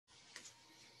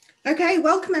Okay,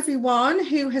 welcome everyone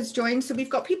who has joined. So we've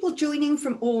got people joining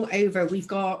from all over. We've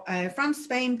got France,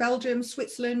 Spain, Belgium,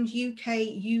 Switzerland, UK,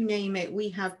 you name it. We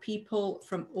have people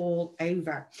from all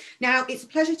over. Now, it's a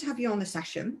pleasure to have you on the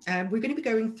session. We're going to be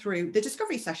going through the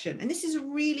discovery session. And this is a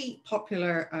really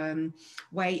popular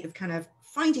way of kind of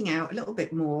finding out a little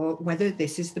bit more whether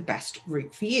this is the best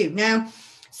route for you. Now,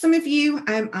 some of you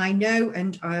I know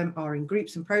and are in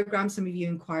groups and programs. Some of you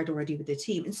inquired already with the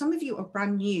team, and some of you are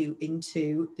brand new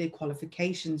into the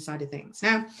qualification side of things.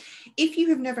 Now, if you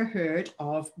have never heard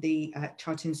of the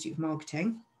Chartered Institute of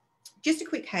Marketing, just a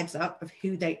quick heads up of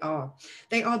who they are.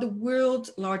 They are the world's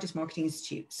largest marketing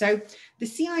institute. So the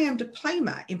CIM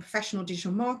Diploma in Professional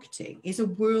Digital Marketing is a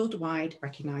worldwide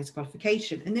recognized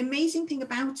qualification. And the amazing thing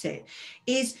about it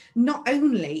is not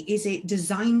only is it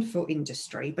designed for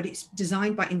industry, but it's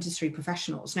designed by industry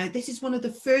professionals. Now, this is one of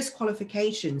the first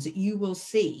qualifications that you will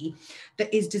see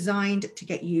that is designed to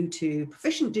get you to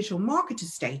proficient digital marketer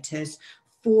status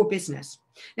for business.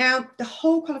 Now, the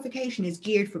whole qualification is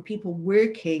geared for people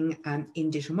working in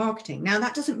digital marketing. Now,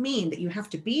 that doesn't mean that you have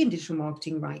to be in digital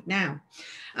marketing right now.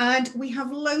 And we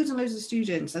have loads and loads of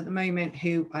students at the moment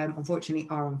who unfortunately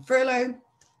are on furlough.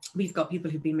 We've got people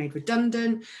who've been made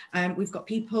redundant. We've got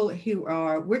people who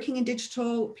are working in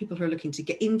digital, people who are looking to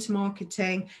get into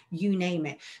marketing, you name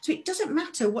it. So it doesn't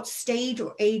matter what stage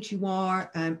or age you are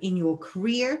in your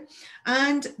career.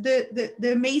 And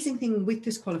the amazing thing with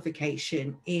this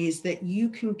qualification is that you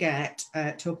can get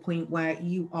to a point where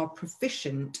you are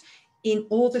proficient in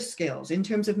all the skills in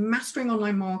terms of mastering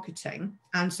online marketing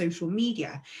and social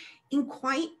media in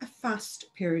quite a fast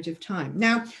period of time.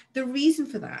 Now, the reason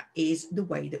for that is the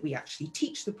way that we actually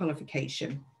teach the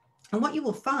qualification. And what you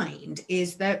will find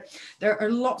is that there are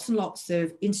lots and lots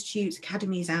of institutes,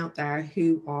 academies out there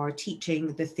who are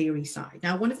teaching the theory side.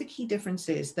 Now, one of the key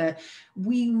differences that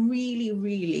we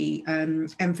really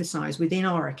emphasize within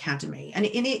our academy, and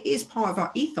it is part of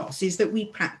our ethos, is that we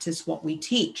practice what we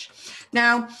teach.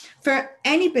 Now, for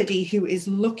anybody who is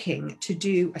looking to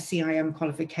do a CIM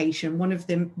qualification, one of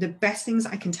the best things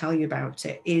I can tell you about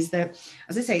it is that,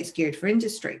 as I say, it's geared for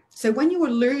industry. So when you are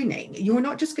learning, you're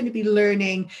not just going to be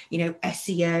learning,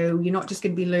 SEO, you're not just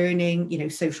going to be learning,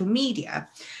 social media.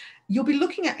 You'll be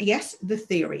looking at, yes, the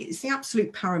theory. It's the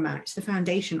absolute paramount. It's the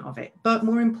foundation of it. But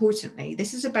more importantly,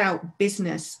 this is about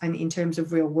business and in terms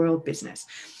of real world business.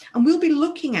 And we'll be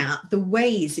looking at the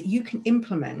ways that you can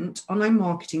implement online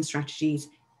marketing strategies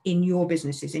in your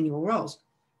businesses, in your roles.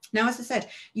 Now, as I said,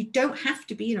 you don't have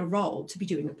to be in a role to be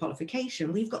doing a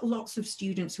qualification. We've got lots of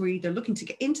students who are either looking to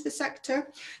get into the sector,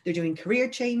 they're doing career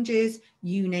changes,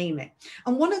 you name it.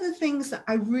 And one of the things that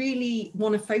I really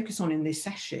want to focus on in this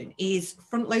session is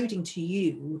front loading to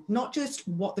you, not just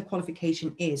what the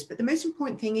qualification is, but the most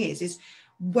important thing is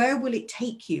where will it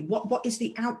take you? What is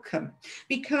the outcome?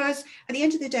 Because at the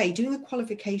end of the day, doing a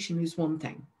qualification is one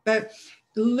thing, but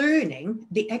learning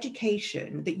the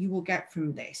education that you will get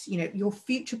from this, you're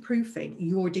future-proofing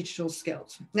your digital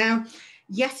skills. Now,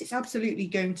 yes, it's absolutely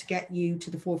going to get you to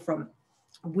the forefront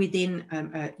within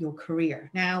your career.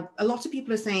 Now, a lot of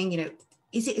people are saying,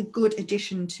 is it a good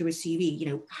addition to a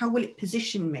CV? How will it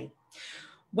position me?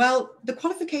 Well, the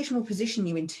qualification will position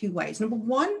you in two ways. Number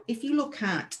one, if you look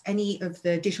at any of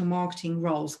the digital marketing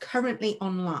roles currently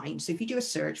online, so if you do a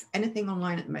search for anything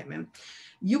online at the moment,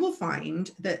 you will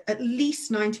find that at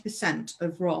least 90%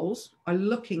 of roles are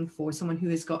looking for someone who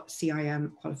has got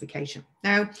CIM qualification.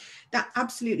 Now, that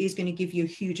absolutely is going to give you a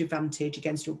huge advantage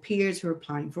against your peers who are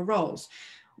applying for roles.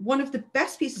 One of the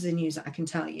best pieces of news that I can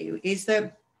tell you is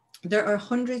that there are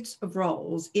hundreds of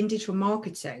roles in digital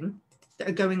marketing that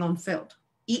are going unfilled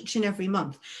each and every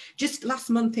month. Just last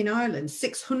month in Ireland,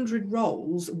 600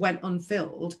 roles went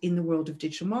unfilled in the world of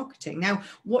digital marketing. Now,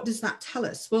 what does that tell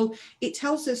us? Well, it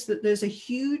tells us that there's a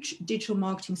huge digital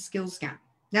marketing skills gap.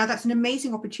 Now, that's an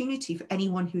amazing opportunity for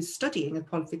anyone who's studying a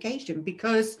qualification,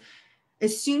 because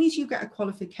as soon as you get a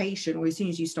qualification or as soon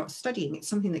as you start studying, it's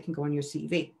something that can go on your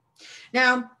CV.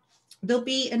 Now, there'll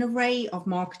be an array of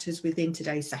marketers within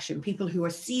today's session, people who are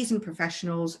seasoned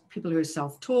professionals, people who are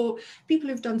self-taught, people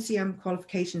who've done CIM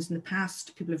qualifications in the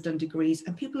past, people who've done degrees,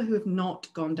 and people who have not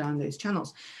gone down those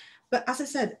channels. But as I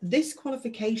said, this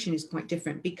qualification is quite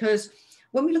different, because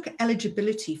when we look at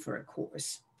eligibility for a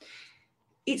course,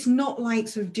 it's not like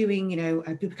sort of doing,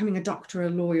 becoming a doctor, a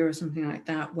lawyer or something like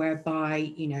that,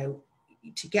 whereby,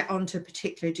 to get onto a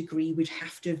particular degree, we'd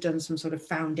have to have done some sort of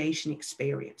foundation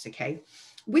experience, okay?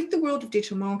 With the world of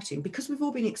digital marketing, because we've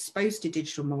all been exposed to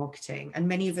digital marketing and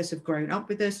many of us have grown up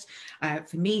with this,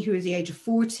 for me, who is the age of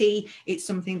 40, it's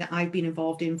something that I've been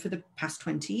involved in for the past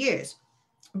 20 years.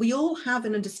 We all have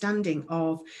an understanding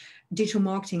of digital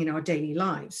marketing in our daily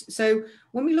lives. So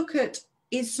when we look at,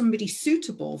 is somebody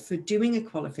suitable for doing a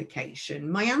qualification?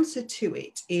 My answer to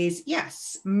it is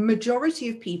yes, majority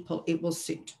of people it will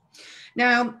suit.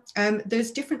 Now,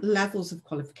 there's different levels of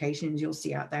qualifications you'll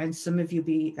see out there, and some of you will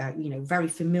be very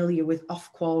familiar with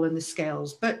Ofqual and the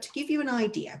scales, but to give you an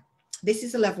idea, this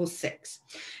is a level 6.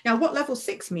 Now, what level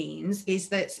 6 means is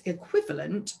that's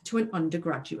equivalent to an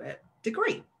undergraduate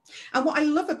degree. And what I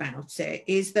love about it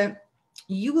is that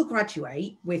you will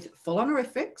graduate with full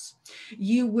honorifics.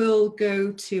 You will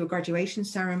go to a graduation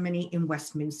ceremony in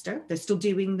Westminster. They're still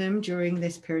doing them during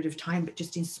this period of time, but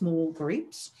just in small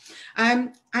groups.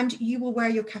 And you will wear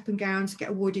your cap and gowns, get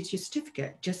awarded your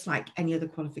certificate, just like any other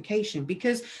qualification.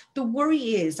 Because the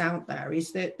worry is out there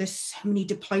is that there's so many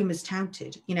diplomas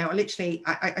touted. You know,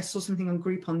 I saw something on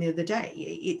Groupon the other day.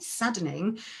 It's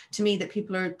saddening to me that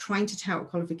people are trying to tout a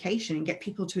qualification and get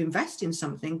people to invest in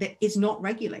something that is not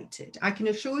regulated. I can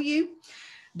assure you,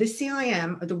 the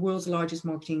CIM are the world's largest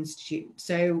marketing institute.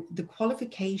 So the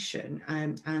qualification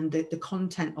and the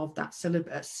content of that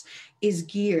syllabus is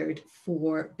geared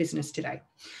for business today.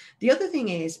 The other thing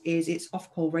is it's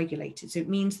Ofqual regulated. So it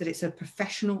means that it's a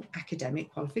professional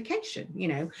academic qualification, you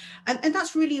know, and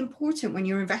that's really important when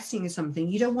you're investing in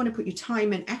something. You don't want to put your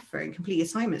time and effort and complete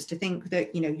assignments to think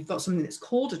that, you know, you've got something that's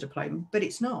called a diploma, but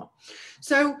it's not.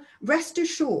 So rest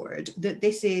assured that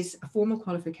this is a formal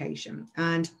qualification.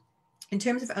 And in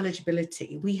terms of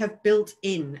eligibility, we have built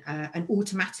in an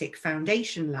automatic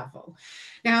foundation level.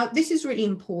 Now, this is really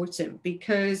important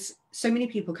because so many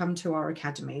people come to our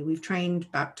academy. We've trained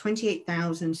about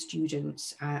 28,000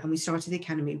 students and we started the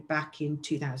academy back in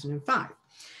 2005.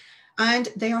 And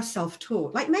they are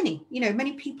self-taught, like many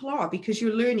people are, because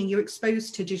you're learning, you're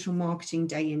exposed to digital marketing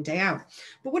day in, day out.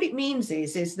 But what it means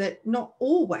is that not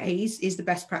always is the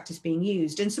best practice being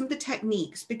used. And some of the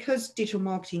techniques, because digital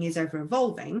marketing is ever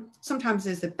evolving, sometimes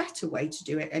there's a better way to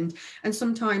do it. And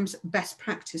sometimes best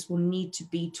practice will need to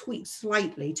be tweaked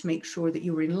slightly to make sure that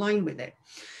you're in line with it.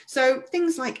 So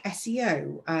things like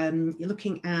SEO, you're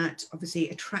looking at obviously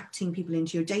attracting people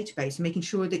into your database and making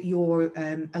sure that you're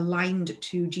aligned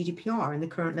to GDPR and the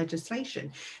current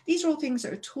legislation. These are all things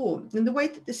that are taught. And the way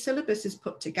that the syllabus is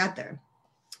put together,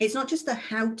 it's not just the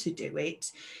how to do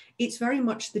it, it's very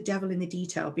much the devil in the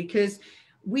detail, because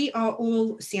we are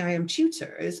all CIM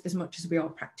tutors as much as we are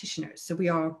practitioners. So we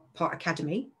are part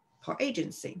academy, part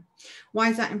agency. Why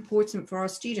is that important for our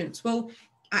students? Well,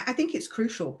 I think it's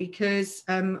crucial because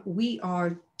we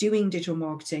are doing digital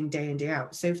marketing day in, day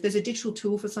out. So if there's a digital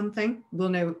tool for something, we'll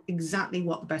know exactly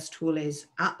what the best tool is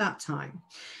at that time.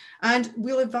 And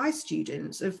we'll advise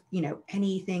students of, you know,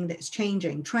 anything that's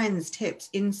changing, trends, tips,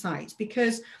 insights,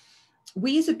 because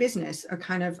we as a business are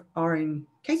kind of our own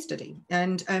case study.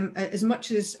 And as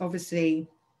much as obviously,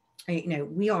 you know,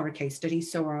 we are a case study,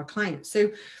 so are our clients.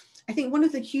 So I think one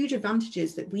of the huge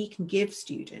advantages that we can give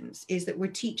students is that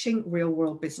we're teaching real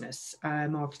world business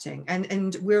marketing,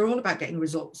 and we're all about getting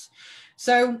results.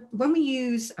 So when we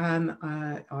use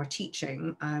our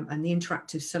teaching and the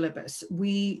interactive syllabus,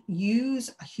 we use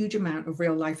a huge amount of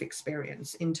real life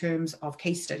experience in terms of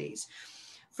case studies.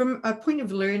 From a point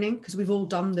of learning, because we've all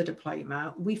done the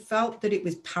diploma, we felt that it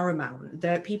was paramount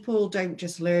that people don't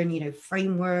just learn, you know,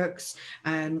 frameworks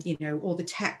and, you know, all the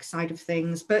tech side of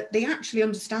things, but they actually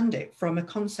understand it from a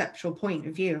conceptual point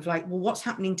of view of like, well, what's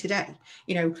happening today?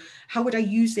 You know, how would I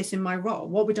use this in my role?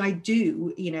 What would I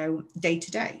do, you know, day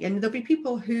to day? And there'll be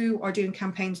people who are doing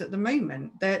campaigns at the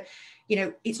moment that, you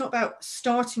know, it's not about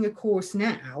starting a course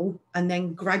now and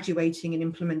then graduating and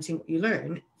implementing what you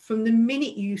learn. From the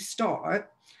minute you start,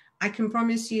 I can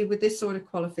promise you with this sort of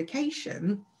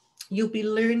qualification, you'll be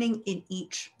learning in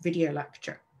each video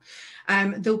lecture.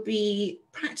 There'll be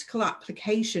practical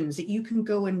applications that you can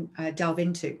go and delve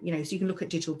into, you know, so you can look at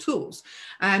digital tools.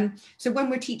 So when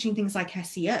we're teaching things like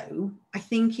SEO, I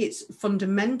think it's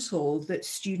fundamental that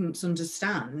students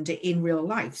understand it in real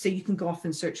life. So you can go off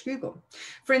and search Google.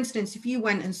 For instance, if you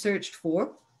went and searched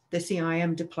for the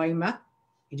CIM Diploma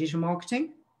in digital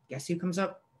marketing, guess who comes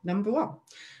up? Number one.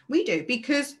 We do,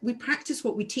 because we practice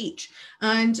what we teach.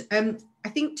 And I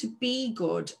think to be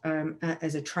good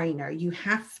as a trainer, you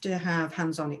have to have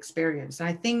hands-on experience. And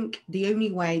I think the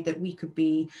only way that we could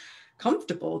be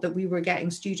comfortable that we were getting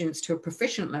students to a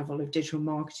proficient level of digital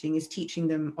marketing is teaching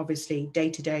them obviously day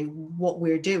to day what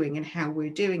we're doing and how we're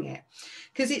doing it,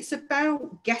 because it's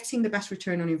about getting the best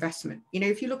return on investment. You know,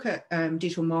 if you look at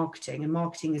digital marketing and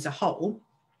marketing as a whole,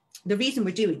 the reason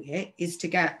we're doing it is to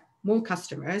get more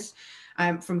customers,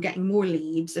 from getting more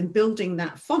leads and building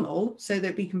that funnel so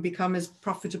that we can become as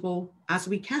profitable as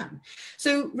we can.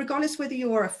 So regardless whether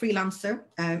you're a freelancer,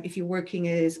 if you're working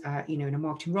as, in a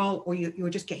marketing role, or you're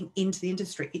just getting into the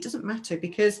industry, it doesn't matter,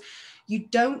 because you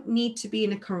don't need to be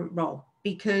in a current role,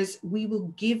 because we will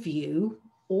give you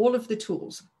all of the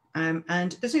tools.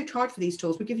 And there's no charge for these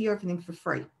tools. We give you everything for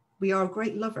free. We are a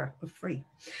great lover of free.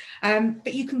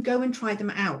 But you can go and try them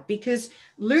out, because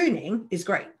learning is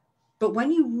great. But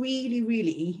when you really,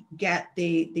 really get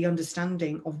the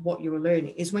understanding of what you're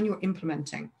learning is when you're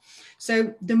implementing.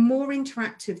 So the more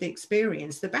interactive the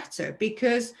experience, the better,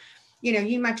 because, you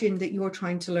imagine that you're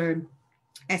trying to learn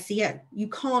SEO. You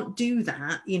can't do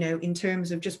that, in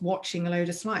terms of just watching a load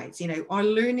of slides. Our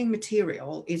learning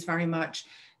material is very much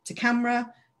to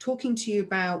camera, talking to you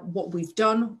about what we've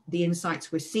done, the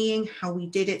insights we're seeing, how we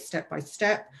did it step by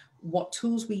step, what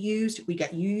tools we used. We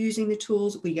get you using the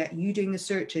tools, we get you doing the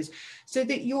searches, so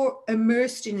that you're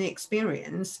immersed in the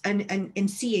experience, and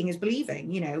seeing is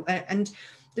believing, and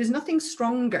there's nothing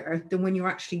stronger than when you're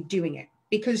actually doing it,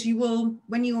 because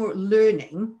when you're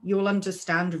learning, you'll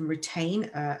understand and retain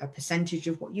a percentage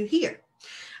of what you hear,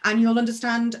 and you'll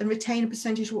understand and retain a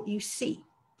percentage of what you see.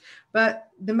 But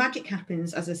the magic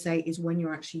happens, as I say, is when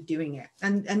you're actually doing it.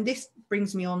 And this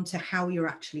brings me on to how you're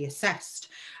actually assessed.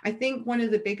 I think one of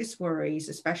the biggest worries,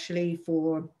 especially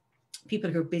for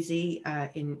people who are busy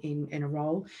in a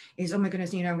role, is, oh my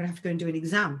goodness, I'm going to have to go and do an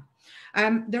exam.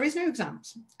 There is no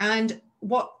exams. And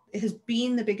what has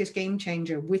been the biggest game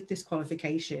changer with this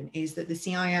qualification is that the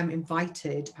CIM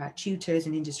invited tutors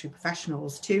and industry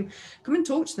professionals to come and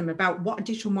talk to them about what a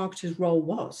digital marketer's role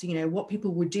was, what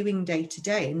people were doing day to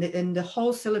day. And the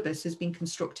whole syllabus has been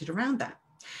constructed around that.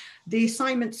 The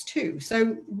assignments too.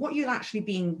 So what you'll actually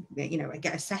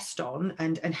get assessed on,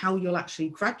 and how you'll actually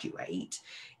graduate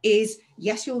is,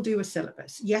 yes, you'll do a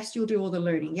syllabus. Yes, you'll do all the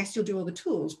learning. Yes, you'll do all the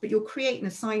tools, but you'll create an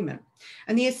assignment.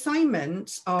 And the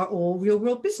assignments are all real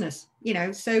world business,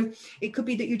 so it could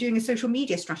be that you're doing a social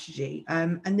media strategy,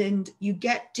 and then you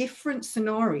get different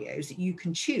scenarios that you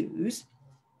can choose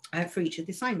for each of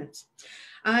the assignments.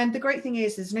 And the great thing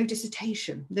is there's no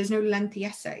dissertation, there's no lengthy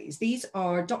essays. These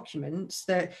are documents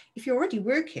that if you're already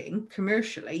working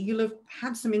commercially, you'll have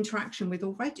had some interaction with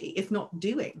already, if not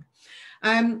doing.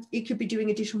 It could be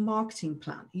doing a digital marketing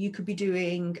plan. You could be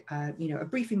doing, a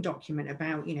briefing document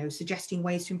about, suggesting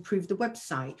ways to improve the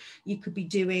website. You could be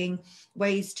doing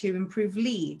ways to improve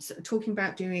leads, talking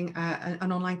about doing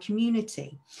an online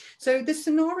community. So the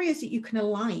scenarios that you can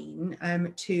align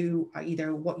to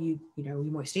either what you're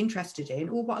most interested in,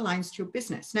 or what aligns to your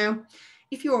business. Now,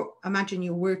 if imagine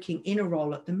you're working in a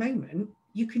role at the moment,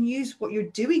 you can use what you're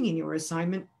doing in your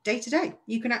assignment day to day.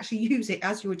 You can actually use it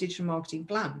as your digital marketing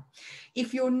plan.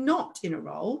 If you're not in a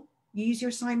role, you use your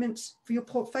assignments for your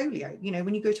portfolio,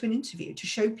 when you go to an interview, to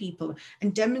show people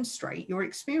and demonstrate your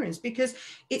experience, because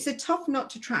it's a tough nut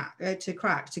to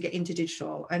crack to get into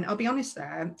digital. And I'll be honest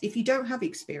there, if you don't have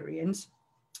experience,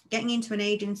 getting into an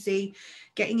agency,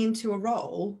 getting into a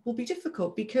role will be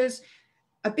difficult, because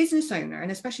a business owner,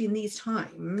 and especially in these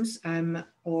times,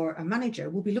 or a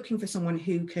manager, will be looking for someone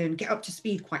who can get up to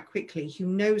speed quite quickly, who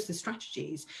knows the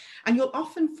strategies. And you'll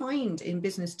often find in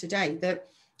business today that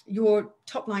your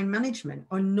top line management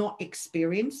are not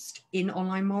experienced in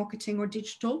online marketing or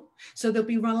digital. So they'll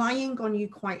be relying on you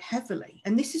quite heavily.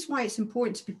 And this is why it's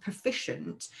important to be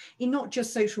proficient in not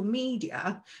just social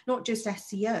media, not just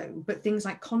SEO, but things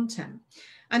like content.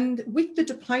 And with the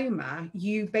diploma,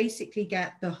 you basically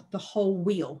get the whole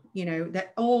wheel,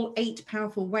 that all 8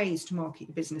 powerful ways to market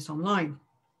your business online.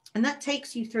 And that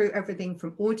takes you through everything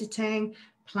from auditing,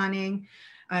 planning,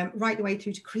 right the way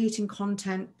through to creating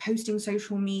content, posting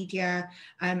social media,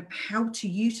 how to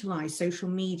utilize social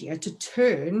media to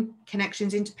turn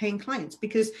connections into paying clients,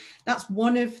 because that's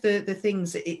one of the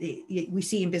things that we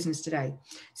see in business today.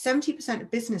 70% of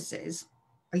businesses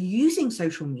are using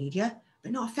social media,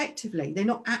 but not effectively. They're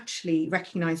not actually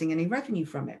recognizing any revenue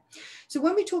from it. So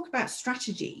when we talk about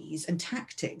strategies and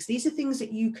tactics, these are things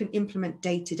that you can implement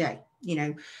day to day.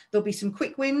 There'll be some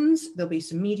quick wins, there'll be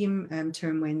some medium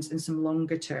term wins, and some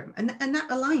longer term. And that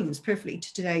aligns perfectly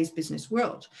to today's business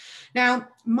world. Now,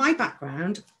 my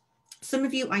background, some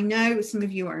of you I know, some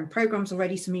of you are in programs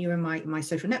already, some of you are in my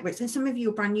social networks, and some of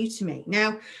you are brand new to me.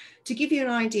 Now, to give you an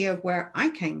idea of where I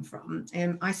came from,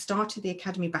 I started the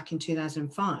academy back in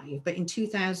 2005, but in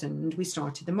 2000, we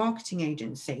started the marketing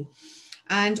agency.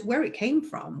 And where it came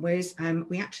from was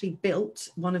we actually built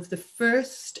one of the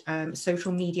first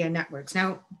social media networks.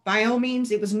 Now, by all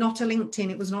means, it was not a LinkedIn,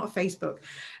 it was not a Facebook.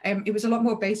 It was a lot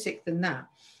more basic than that.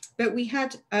 But we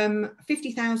had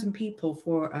 50,000 people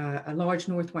for a large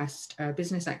Northwest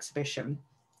business exhibition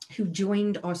who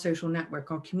joined our social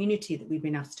network, our community that we've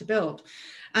been asked to build.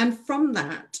 And from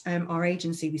that, our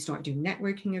agency, we started doing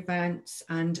networking events.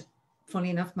 And funnily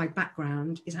enough, my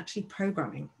background is actually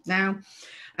programming. Now,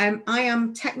 I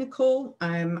am technical.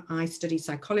 I studied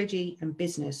psychology and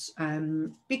business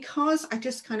because I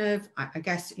just kind of, I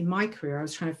guess in my career, I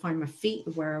was trying to find my feet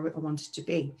of where I wanted to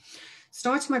be.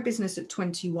 Started my business at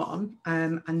 21,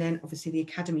 and then obviously the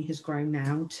academy has grown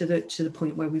now to the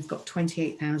point where we've got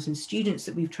 28,000 students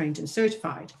that we've trained and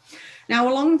certified. Now,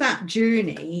 along that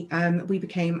journey, we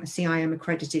became a CIM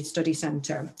accredited study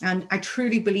centre, and I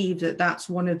truly believe that that's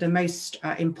one of the most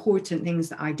important things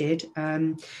that I did.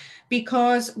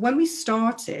 Because when we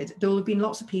started, there will have been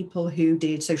lots of people who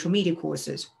did social media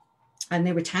courses, and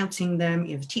they were touting them,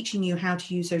 teaching you how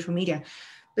to use social media.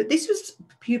 But this was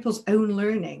pupils' own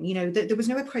learning, there was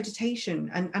no accreditation.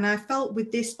 And I felt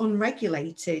with this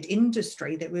unregulated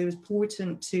industry that it was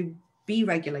important to be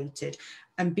regulated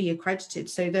and be accredited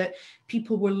so that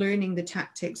people were learning the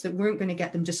tactics that weren't going to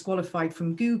get them disqualified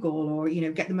from Google or,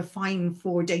 get them a fine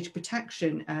for data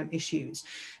protection issues.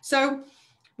 So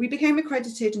we became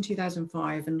accredited in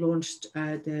 2005 and launched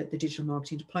the Digital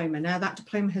Marketing Diploma. Now that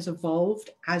diploma has evolved,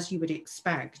 as you would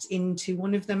expect, into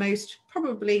one of the most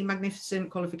probably magnificent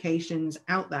qualifications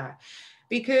out there.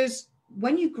 Because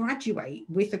when you graduate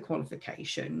with a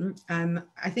qualification,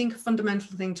 I think a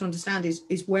fundamental thing to understand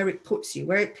is where it puts you,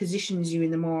 where it positions you in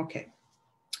the market.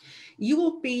 You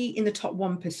will be in the top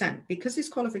 1% because this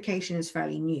qualification is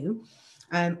fairly new.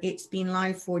 It's been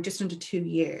live for just under 2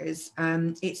 years.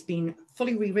 It's been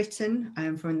fully rewritten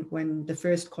from when the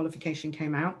first qualification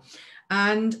came out.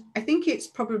 And I think it's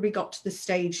probably got to the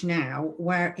stage now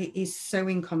where it is so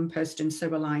encompassed and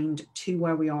so aligned to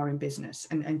where we are in business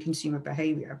and consumer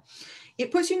behavior.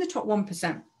 It puts you in the top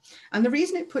 1%. And the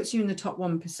reason it puts you in the top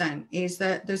 1% is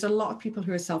that there's a lot of people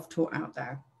who are self-taught out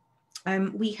there.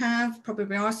 We have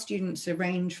probably our students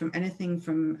range from anything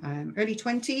from early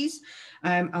 20s,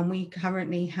 and we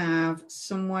currently have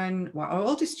someone, well, our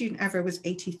oldest student ever was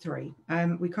 83.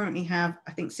 We currently have,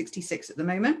 I think, 66 at the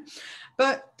moment,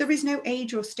 but there is no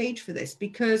age or stage for this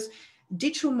because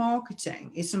digital marketing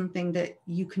is something that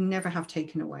you can never have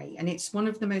taken away. And it's one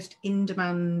of the most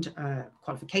in-demand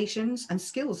qualifications and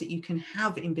skills that you can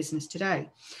have in business today.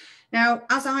 Now,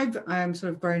 as I've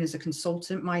sort of grown as a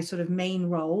consultant, my sort of main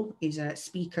role is a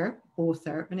speaker,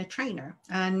 author, and a trainer.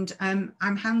 And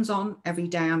I'm hands-on every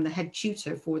day. I'm the head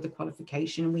tutor for the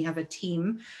qualification, and we have a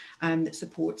team that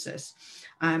supports us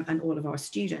and all of our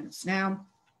students. Now,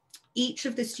 each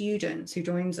of the students who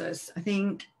joins us, I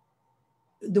think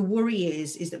the worry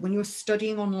is that when you're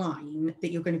studying online,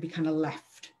 that you're going to be kind of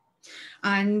left.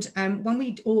 And when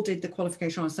we all did the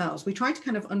qualification ourselves, we tried to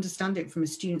kind of understand it from a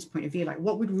student's point of view, like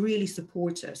what would really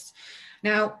support us.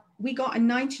 Now, we got a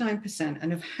 99%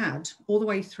 and have had all the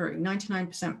way through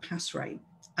 99% pass rate.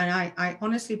 And I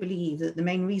honestly believe that the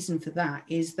main reason for that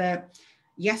is that,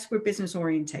 yes, we're business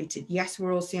orientated. Yes,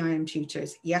 we're all CIM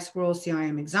tutors. Yes, we're all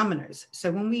CIM examiners.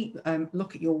 So when we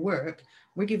look at your work,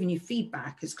 we're giving you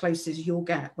feedback as close as you'll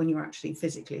get when you're actually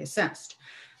physically assessed.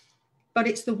 But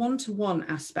it's the one-to-one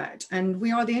aspect. And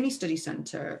we are the only study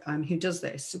centre who does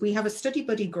this. We have a study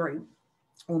buddy group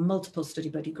or multiple study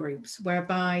buddy groups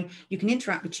whereby you can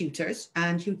interact with tutors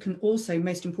and you can also,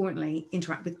 most importantly,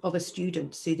 interact with other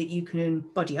students so that you can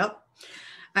buddy up.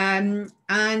 And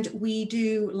we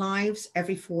do lives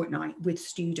every fortnight with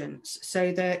students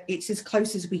so that it's as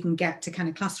close as we can get to kind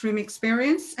of classroom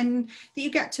experience and that you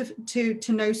get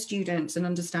to know students and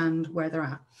understand where they're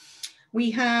at. We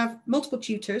have multiple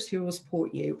tutors who will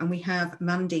support you, and we have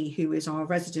Mandy, who is our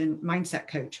resident mindset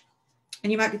coach.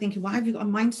 And you might be thinking, why have you got a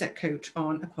mindset coach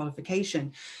on a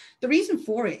qualification? The reason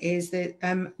for it is that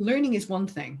learning is one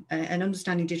thing and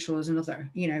understanding digital is another.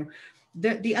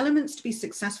 The elements to be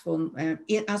successful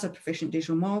as a proficient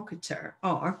digital marketer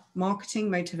are marketing,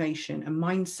 motivation, and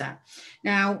mindset.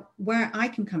 Now, where I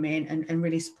can come in and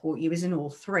really support you is in all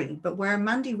three, but where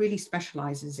Mandy really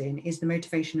specializes in is the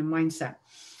motivation and mindset.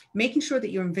 Making sure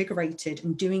that you're invigorated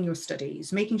and doing your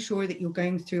studies, making sure that you're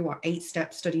going through our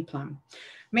 8-step study plan,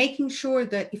 making sure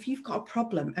that if you've got a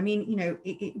problem, I mean,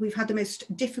 we've had the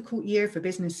most difficult year for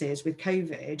businesses with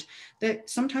COVID, that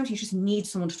sometimes you just need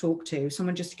someone to talk to,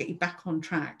 someone just to get you back on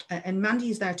track. And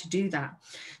Mandy is there to do that.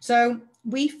 So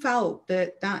we felt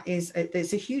that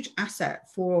there's a huge asset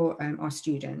for our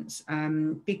students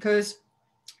because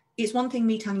it's one thing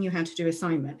me telling you how to do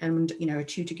assignment and, a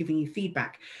tutor giving you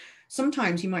feedback.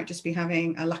 Sometimes you might just be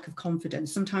having a lack of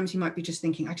confidence. Sometimes you might be just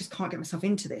thinking, I just can't get myself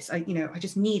into this. I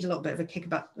just need a little bit of a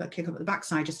kick up at the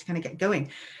backside just to kind of get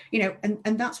going,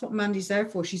 and that's what Mandy's there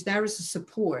for. She's there as a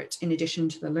support in addition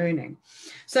to the learning.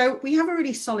 So we have a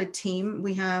really solid team.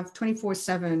 We have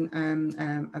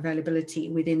 24/7 availability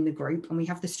within the group, and we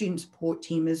have the student support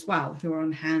team as well, who are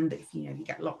on hand if you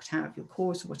get locked out of your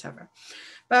course or whatever.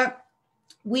 But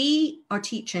we are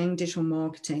teaching digital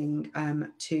marketing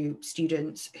to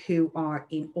students who are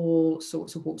in all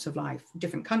sorts of walks of life,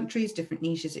 different countries, different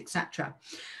niches, etc.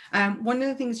 One of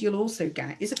the things you'll also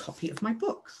get is a copy of my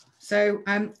book. So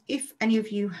if any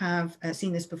of you have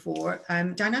seen this before,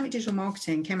 Dynamic Digital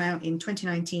Marketing came out in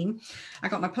 2019. I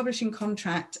got my publishing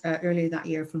contract earlier that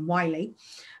year from Wiley.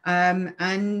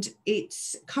 And it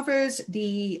covers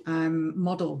the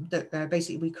model that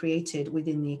basically we created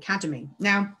within the academy.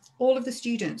 Now, all of the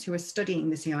students who are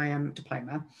studying the CIM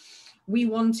diploma, we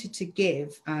wanted to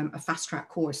give a fast track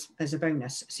course as a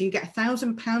bonus. So you get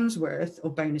 £1,000 worth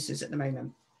of bonuses at the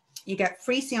moment. You get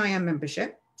free CIM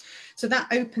membership. So that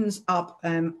opens up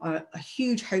a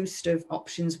huge host of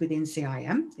options within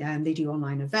CIM. They do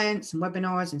online events and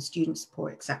webinars and student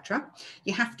support, etc.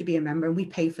 You have to be a member, and we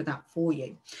pay for that for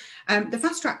you. The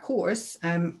fast track course,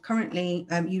 currently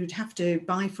you would have to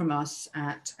buy from us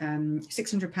at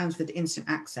 £600 for the instant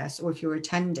access, or if you're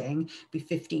attending, it'd be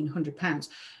 £1,500.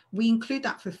 We include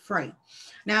that for free.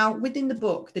 Now, within the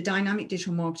book, the dynamic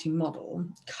digital marketing model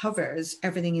covers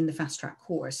everything in the fast track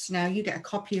course. Now, you get a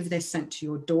copy of this sent to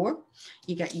your door.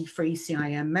 You get your free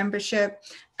CIM membership,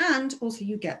 and also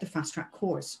you get the fast track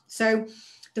course. So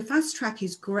the fast track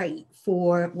is great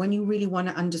for when you really want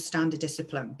to understand a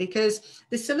discipline, because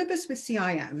the syllabus with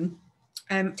CIM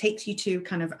takes you to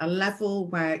kind of a level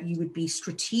where you would be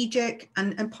strategic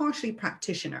and partially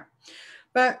practitioner.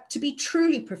 But to be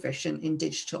truly proficient in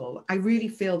digital, I really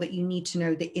feel that you need to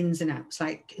know the ins and outs,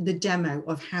 like the demo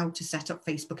of how to set up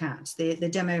Facebook ads, the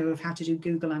demo of how to do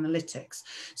Google Analytics.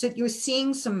 So you're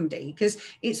seeing somebody, because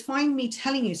it's fine me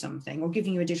telling you something or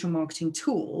giving you a digital marketing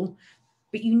tool,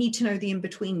 but you need to know the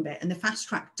in-between bit, and the fast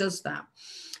track does that.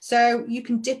 So you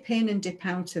can dip in and dip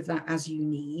out of that as you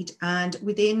need. And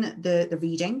within the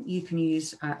reading, you can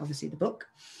use obviously the book.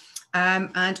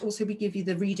 And also we give you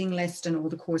the reading list and all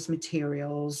the course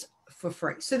materials for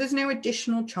free. So there's no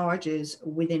additional charges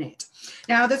within it.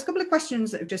 Now, there's a couple of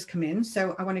questions that have just come in,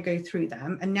 so I want to go through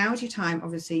them. And now is your time,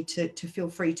 obviously, to feel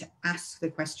free to ask the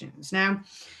questions. Now,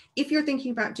 if you're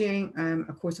thinking about doing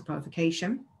a course of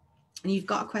qualification, and you've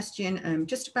got a question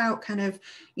just about kind of,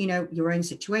 your own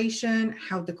situation,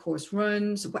 how the course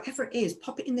runs, whatever it is,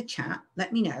 pop it in the chat,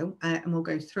 let me know, and we'll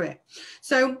go through it.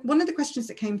 So one of the questions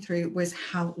that came through was,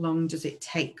 how long does it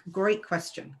take? Great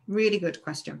question, really good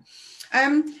question.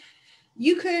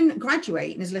 You can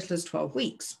graduate in as little as 12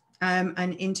 weeks.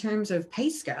 And in terms of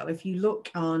pay scale, if you look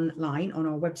online on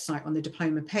our website on the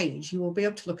diploma page, you will be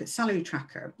able to look at Salary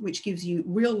Tracker, which gives you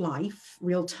real life,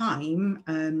 real time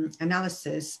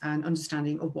analysis and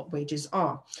understanding of what wages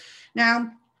are.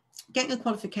 Now, getting a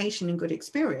qualification and good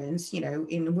experience,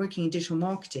 in working in digital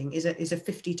marketing is a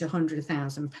 £50,000 to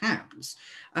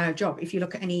 £100,000 job. If you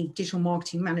look at any digital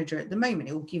marketing manager at the moment,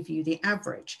 it will give you the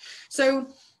average. So,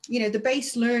 the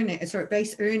base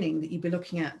earning that you'd be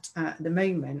looking at the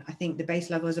moment, I think the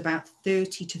base level is about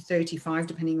 30 to 35,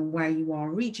 depending on where you are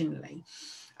regionally.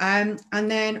 And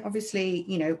then obviously,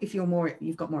 if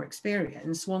you've got more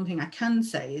experience, one thing I can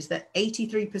say is that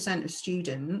 83% of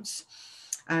students,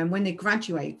 when they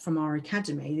graduate from our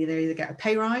academy, they either get a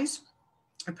pay rise,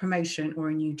 a promotion, or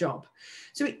a new job.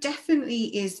 So it definitely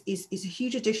is a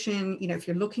huge addition, if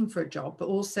you're looking for a job, but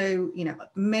also,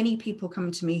 many people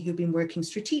come to me who've been working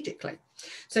strategically.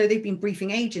 So they've been briefing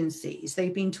agencies,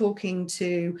 they've been talking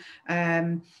to,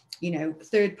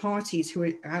 third parties who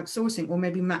are outsourcing or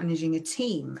maybe managing a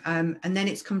team. And then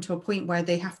it's come to a point where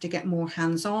they have to get more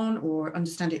hands-on or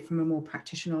understand it from a more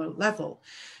practitioner level.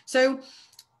 So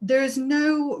there is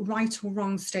no right or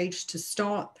wrong stage to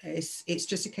start this. It's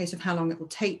just a case of how long it will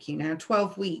take you. Now,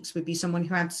 12 weeks would be someone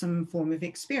who had some form of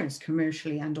experience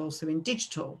commercially and also in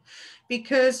digital,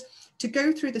 because to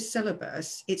go through the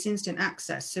syllabus, it's instant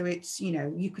access. So it's,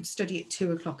 you could study at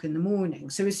 2 o'clock in the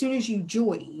morning. So as soon as you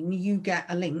join, you get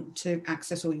a link to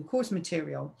access all your course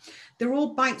material. They're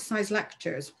all bite-sized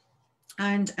lectures.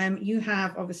 And you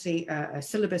have obviously a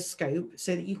syllabus scope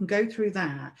so that you can go through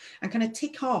that and kind of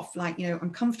tick off like, you know, I'm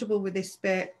comfortable with this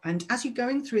bit. And as you're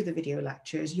going through the video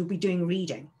lectures, you'll be doing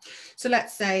reading. So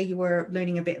let's say you were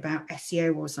learning a bit about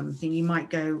SEO or something, you might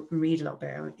go and read a little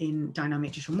bit in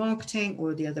dynamic digital marketing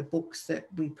or the other books that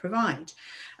we provide.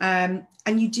 And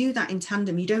you do that in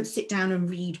tandem. You don't sit down and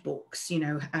read books, you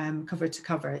know, cover to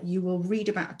cover. You will read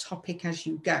about a topic as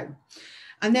you go.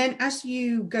 And then as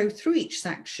you go through each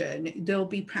section, there'll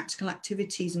be practical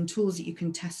activities and tools that you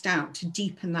can test out to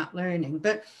deepen that learning.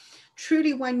 But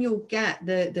truly when you'll get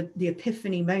the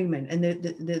epiphany moment and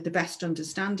the best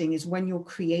understanding is when you're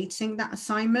creating that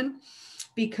assignment,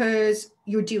 because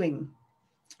you're doing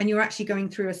and you're actually going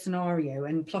through a scenario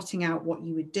and plotting out what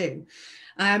you would do.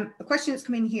 A question that's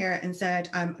come in here and said,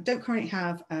 I don't currently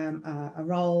have a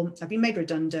role, I've been made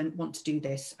redundant, want to do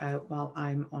this while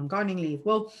I'm on gardening leave.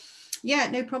 Well, yeah,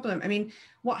 no problem. I mean,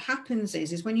 what happens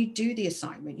is when you do the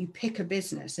assignment, you pick a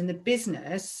business and the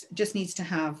business just needs to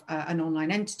have an online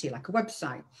entity like a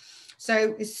website.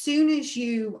 So as soon as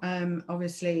you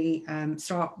obviously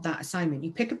start that assignment, you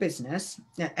pick a business,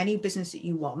 any business that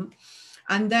you want,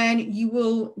 and then you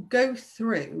will go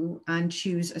through and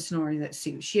choose a scenario that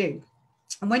suits you.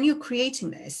 And when you're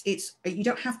creating this, you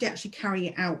don't have to actually carry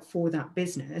it out for that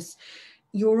business.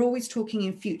 You're always talking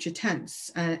in future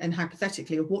tense and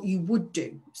hypothetically of what you would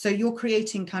do. So you're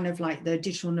creating kind of like the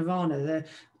digital nirvana,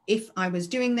 if I was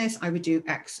doing this, I would do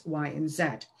X, Y, and Z.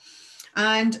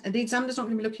 And the examiner's not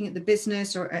going to be looking at the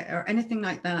business or anything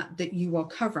like that you are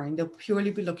covering. They'll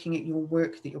purely be looking at your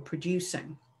work that you're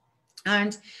producing.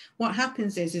 And what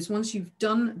happens is once you've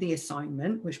done the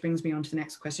assignment, which brings me on to the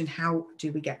next question, how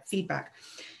do we get feedback?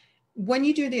 When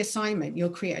you do the assignment, you'll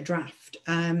create a draft.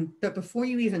 But before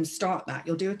you even start that,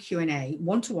 you'll do a Q&A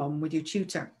one-to-one with your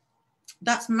tutor.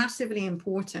 That's massively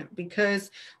important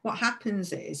because what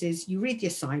happens is you read the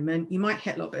assignment, you might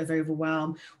hit a little bit of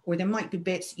overwhelm, or there might be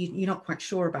bits you're not quite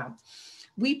sure about.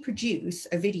 We produce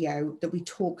a video that we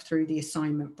talk through the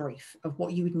assignment brief of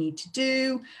what you would need to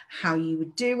do, how you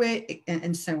would do it,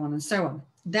 and so on and so on.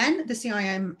 Then the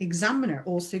CIM examiner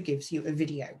also gives you a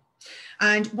video.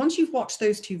 And once you've watched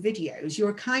those two videos,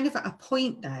 you're kind of at a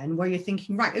point then where you're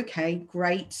thinking, right, okay,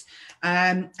 great,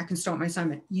 I can start my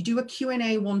assignment. You do a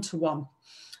Q&A one-to-one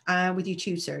with your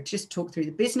tutor, just talk through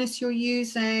the business you're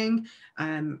using,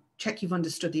 check you've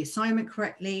understood the assignment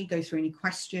correctly, go through any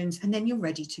questions, and then you're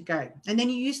ready to go. And then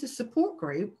you use the support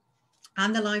group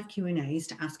and the live Q&As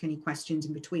to ask any questions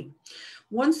in between.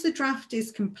 Once the draft is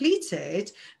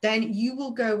completed, then you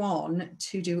will go on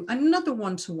to do another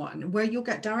one-to-one where you'll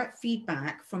get direct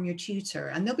feedback from your tutor,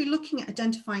 and they'll be looking at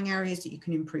identifying areas that you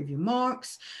can improve your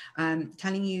marks,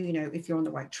 telling you, you know, if you're on the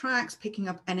right tracks, picking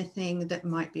up anything that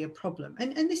might be a problem.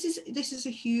 And this is a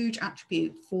huge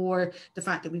attribute for the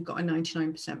fact that we've got a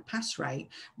 99% pass rate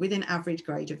with an average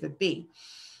grade of a B.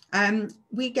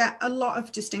 We get a lot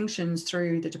of distinctions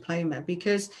through the diploma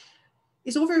because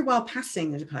it's all very well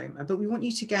passing the diploma, but we want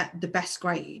you to get the best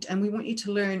grade and we want you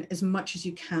to learn as much as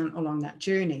you can along that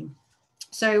journey.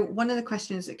 So one of the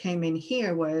questions that came in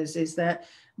here is that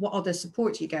what other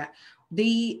support do you get?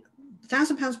 The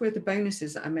 £1,000 worth of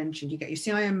bonuses that I mentioned, you get your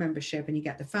CIM membership and you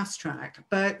get the fast track,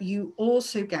 but you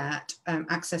also get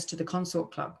access to the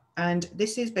Consort Club. And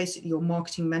this is basically your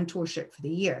marketing mentorship for the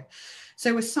year.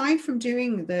 So aside from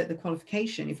doing the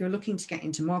qualification, if you're looking to get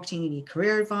into marketing, you need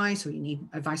career advice or you need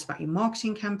advice about your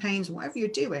marketing campaigns, whatever you're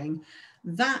doing,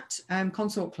 that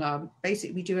Consort Club,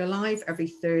 basically we do a live every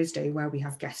Thursday where we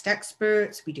have guest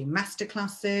experts, we do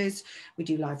masterclasses, we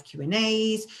do live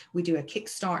Q&As, we do a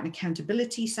kickstart and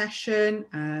accountability session.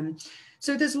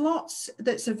 So there's lots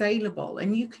that's available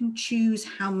and you can choose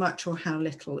how much or how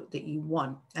little that you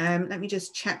want. Let me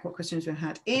just check what questions we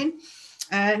had in.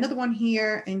 Another one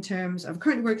here in terms of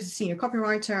currently work as a senior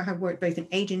copywriter. I have worked both in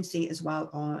agency as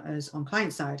well as on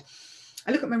client side.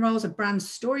 I look at my role as a brand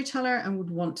storyteller and would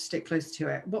want to stick close to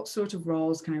it. What sort of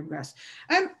roles can I progress?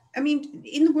 I mean,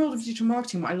 in the world of digital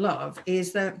marketing, what I love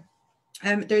is that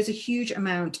there's a huge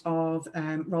amount of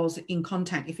roles in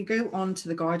content. If you go on to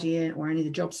The Guardian or any of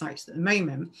the job sites at the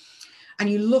moment, and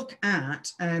you look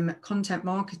at content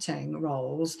marketing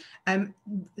roles,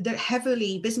 that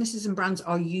heavily businesses and brands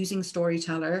are using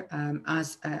storyteller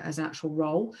as an actual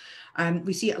role.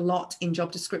 We see it a lot in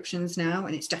job descriptions now,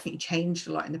 and it's definitely changed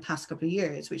a lot in the past couple of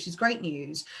years, which is great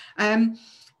news.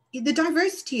 The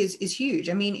diversity is huge.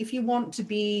 I mean, if you want to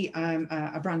be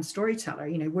a brand storyteller,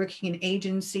 you know, working in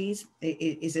agencies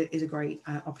is a great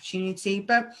opportunity.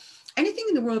 But anything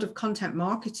in the world of content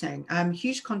marketing,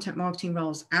 huge content marketing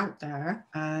roles out there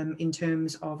in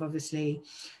terms of obviously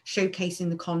showcasing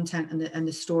the content and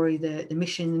the story, the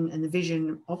mission and the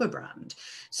vision of a brand.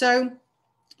 So,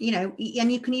 you know,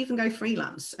 and you can even go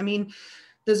freelance. I mean,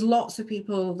 there's lots of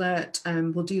people that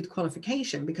will do the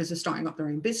qualification because they're starting up their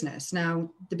own business. Now,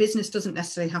 the business doesn't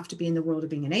necessarily have to be in the world of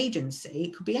being an agency.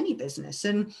 It could be any business.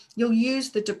 And you'll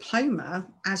use the diploma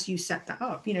as you set that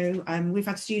up. You know, we've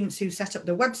had students who set up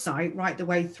their website right the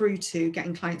way through to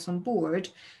getting clients on board,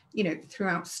 you know,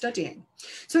 throughout studying.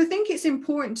 So I think it's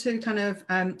important to kind of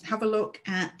have a look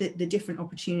at the different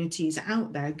opportunities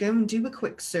out there. Go and do a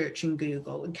quick search in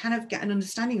Google and kind of get an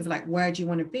understanding of like, where do you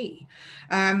want to be?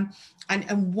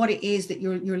 And what it is that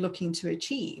you're looking to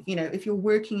achieve. You know, if you're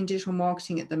working in digital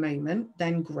marketing at the moment,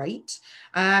 then great.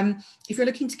 If you're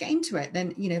looking to get into it,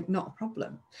 then, you know, not a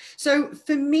problem. So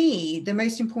for me, the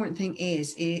most important thing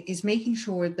is making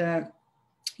sure that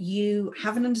you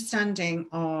have an understanding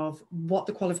of what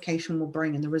the qualification will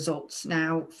bring and the results.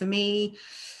 Now, for me,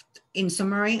 in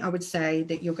summary, I would say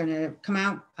that you're going to come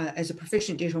out as a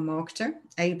proficient digital marketer,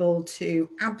 able to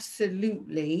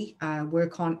absolutely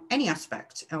work on any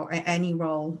aspect or any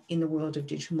role in the world of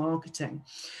digital marketing.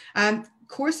 Of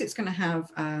course, it's going to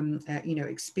have, you know,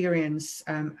 experience,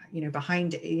 you know,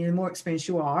 behind it. You know, the more experience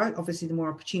you are, obviously, the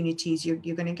more opportunities you're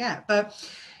going to get. But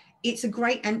it's a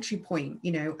great entry point,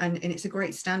 you know, and it's a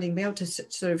great standing, be able to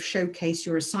sort of showcase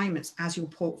your assignments as your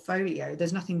portfolio.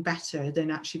 There's nothing better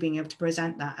than actually being able to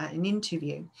present that at an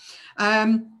interview.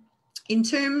 In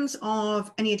terms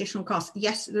of any additional cost,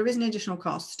 yes, there is an additional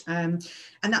cost, and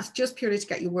that's just purely to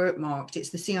get your work marked.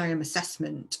 It's the CIM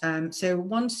assessment. So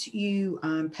once you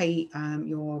pay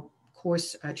your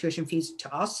course tuition fees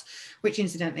to us, which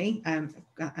incidentally,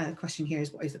 a question here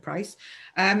is, what is the price?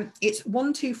 It's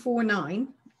 1249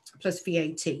 plus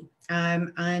VAT,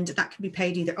 and that can be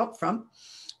paid either upfront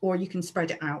or you can spread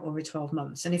it out over 12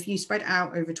 months. And if you spread it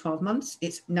out over 12 months,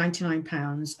 it's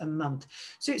 £99 a month.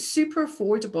 So it's super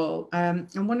affordable.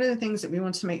 And one of the things that we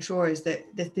want to make sure is that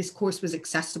this course was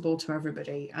accessible to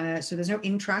everybody. So there's no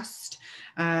interest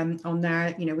on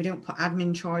there. You know, we don't put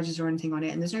admin charges or anything on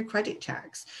it, and there's no credit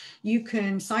checks. You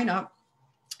can sign up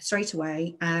straight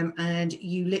away, and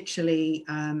you literally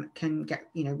can get,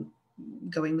 you know,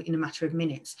 going in a matter of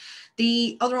minutes.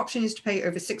 The other option is to pay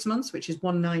over 6 months, which is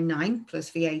 199 plus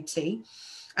VAT.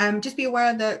 Just be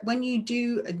aware that when you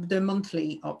do the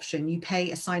monthly option, you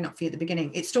pay a sign-up fee at the beginning.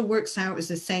 It still works out as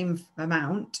the same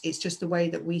amount. It's just the way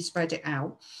that we spread it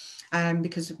out,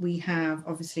 because we have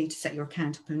obviously to set your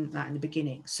account up and that in the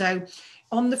beginning. So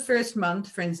on the first month,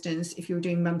 for instance, if you were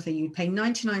doing monthly, you'd pay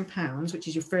 £99, which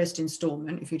is your first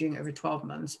installment if you're doing it over 12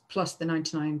 months, plus the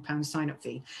 £99 sign-up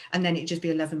fee. And then it'd just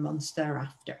be 11 months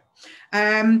thereafter.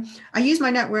 I use my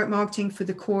network marketing for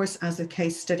the course as a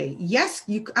case study. Yes,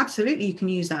 you absolutely, you can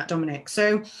use that, Dominic.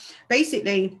 So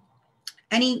basically,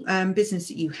 any business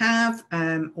that you have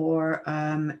or,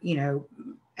 you know,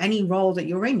 any role that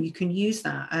you're in, you can use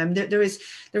that. There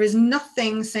is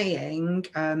nothing saying,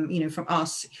 you know, from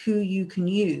us who you can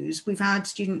use. We've had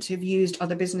students who've used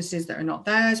other businesses that are not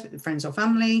theirs, but friends or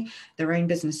family, their own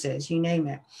businesses, you name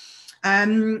it.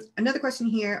 Another question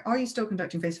here, are you still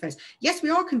conducting face-to-face? Yes,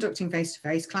 we are conducting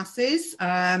face-to-face classes.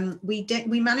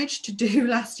 We managed to do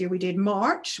last year, we did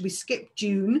March, we skipped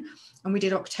June, and we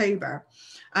did October.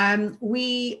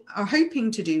 We are hoping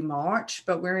to do March,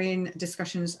 but we're in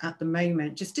discussions at the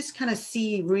moment, just to kind of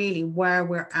see really where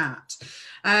we're at.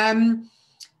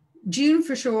 June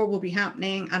for sure will be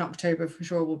happening, and October for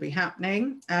sure will be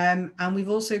happening. And we've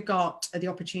also got the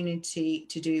opportunity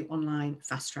to do online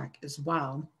fast track as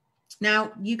well.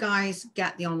 Now, you guys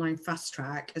get the online fast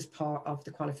track as part of the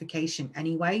qualification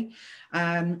anyway.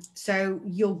 So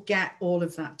you'll get all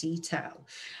of that detail.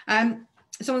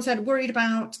 Someone said, worried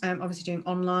about obviously doing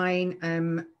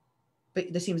online,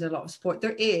 but there seems a lot of support.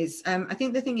 There is. I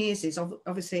think the thing is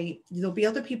obviously there'll be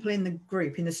other people in the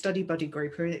group, in the study buddy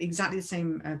group, who are exactly the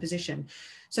same position.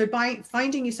 So by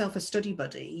finding yourself a study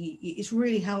buddy, it's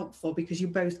really helpful because you're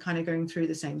both kind of going through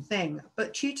the same thing.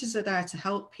 But tutors are there to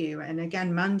help you. And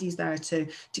again, Mandy's there to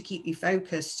keep you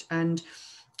focused. And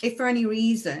if for any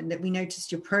reason that we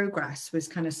noticed your progress was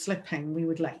kind of slipping, we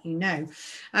would let you know.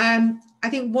 I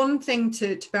think one thing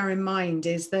to bear in mind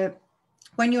is that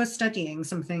when you're studying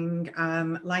something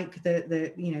like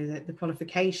the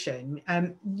qualification,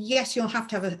 yes, you'll have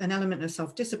to have an element of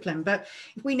self-discipline. But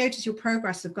if we notice your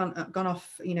progress have gone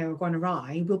off, gone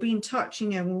awry, we'll be in touch.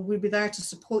 We'll be there to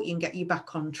support you and get you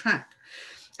back on track.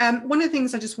 One of the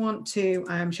things I just want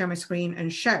to share my screen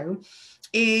and show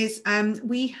is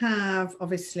we have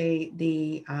obviously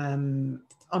the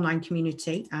online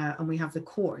community and we have the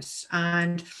course.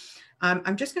 And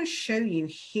I'm just going to show you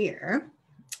here.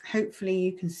 Hopefully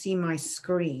you can see my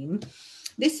screen.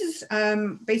 This is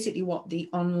basically what the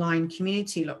online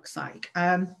community looks like.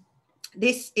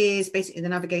 This is basically the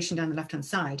navigation down the left-hand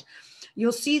side.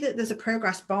 You'll see that there's a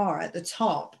progress bar at the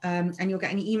top, and you'll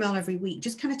get an email every week,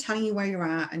 just kind of telling you where you're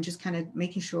at and just kind of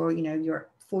making sure, you know, you're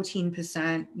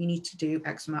 14%, you need to do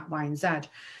X amount, Y, and Z.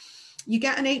 You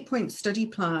get an 8-point study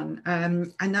plan,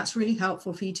 and that's really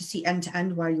helpful for you to see end to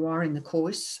end where you are in the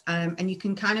course. And you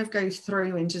can kind of go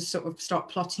through and just sort of start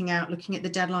plotting out, looking at the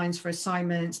deadlines for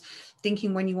assignments,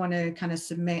 thinking when you want to kind of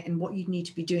submit and what you need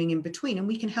to be doing in between, and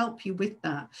we can help you with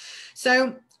that.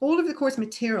 So all of the course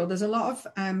material, there's a lot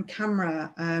of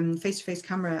camera, face-to-face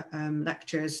camera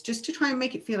lectures, just to try and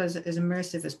make it feel as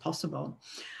immersive as possible.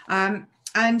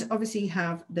 And obviously you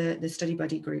have the study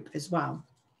buddy group as well.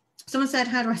 Someone said,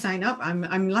 how do I sign up?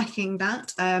 I'm liking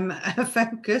that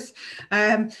focus.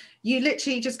 You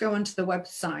literally just go onto the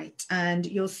website and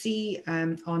you'll see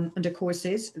under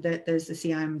courses that there's the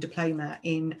CIM Diploma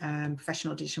in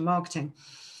professional digital marketing.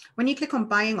 When you click on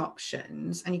buying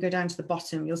options and you go down to the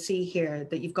bottom, you'll see here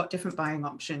that you've got different buying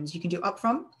options. You can do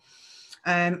upfront.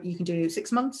 You can do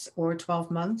 6 months or 12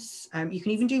 months. You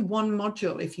can even do one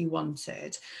module if you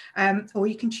wanted, or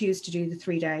you can choose to do the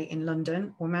 3-day in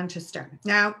London or Manchester.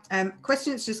 Now,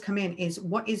 question that's just come in is,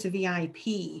 what is a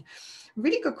VIP?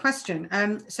 Really good question.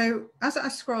 So as I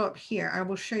scroll up here, I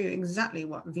will show you exactly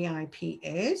what VIP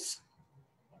is.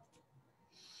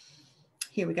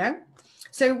 Here we go.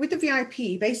 So with the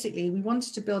VIP, basically, we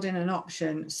wanted to build in an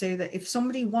option so that if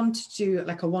somebody wanted to do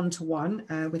like a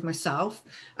one-to-one with myself,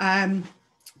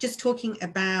 just talking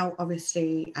about,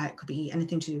 obviously, it could be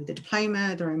anything to do with the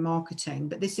diploma, their own marketing,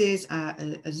 but this is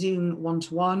a Zoom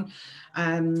one-to-one.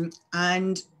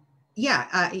 And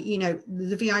yeah, you know,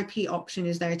 the VIP option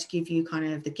is there to give you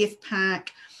kind of the gift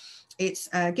pack. It's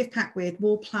a gift pack with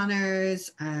wall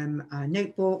planners,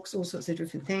 notebooks, all sorts of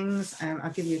different things. I'll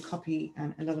give you a copy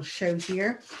and a little show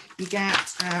here. You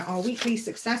get our weekly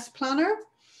success planner.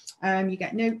 You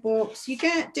get notebooks. You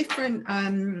get different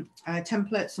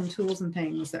templates and tools and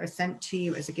things that are sent to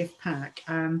you as a gift pack.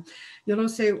 You'll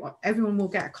also, everyone will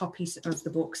get a copy of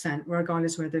the book sent,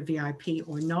 regardless whether VIP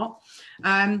or not.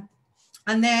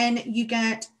 And then you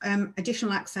get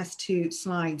additional access to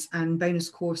slides and bonus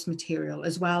course material,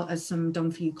 as well as some done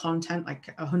for you content,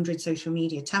 like 100 social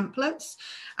media templates.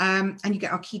 And you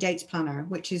get our key dates planner,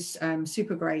 which is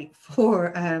super great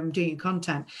for doing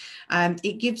content.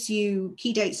 It gives you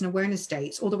key dates and awareness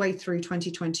dates all the way through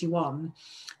 2021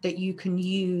 that you can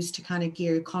use to kind of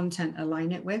gear content,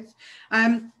 align it with.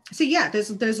 So yeah,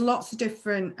 there's lots of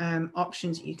different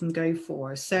options that you can go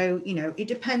for. So, you know, it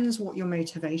depends what your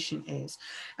motivation is.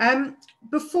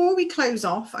 Before we close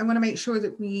off, I want to make sure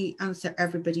that we answer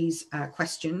everybody's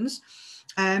questions.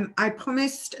 I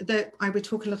promised that I would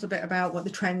talk a little bit about what the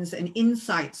trends and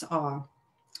insights are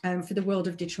for the world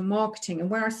of digital marketing and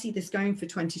where I see this going for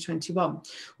 2021.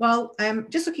 Well,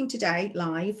 just looking today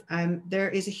live, there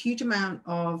is a huge amount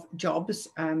of jobs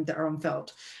that are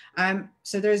unfilled.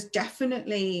 So there's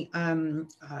definitely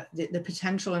the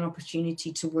potential and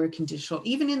opportunity to work in digital,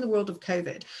 even in the world of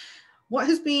COVID. What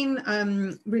has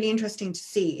been really interesting to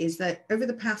see is that over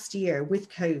the past year with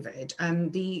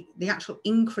COVID, the actual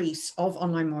increase of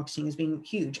online marketing has been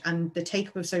huge, and the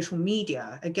take-up of social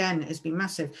media, again, has been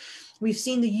massive. We've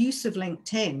seen the use of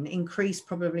LinkedIn increase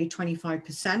probably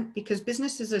 25% because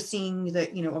businesses are seeing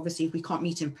that, you know, obviously if we can't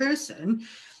meet in person,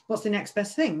 what's the next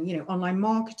best thing? You know, online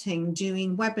marketing,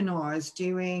 doing webinars,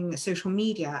 doing social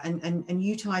media, and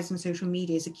utilizing social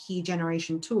media as a key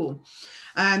generation tool.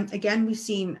 Again, we've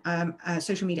seen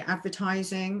social media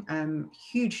advertising,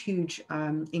 huge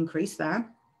increase there.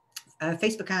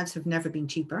 Facebook ads have never been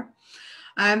cheaper.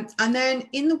 And then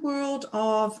in the world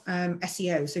of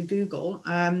SEO, so Google,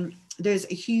 there's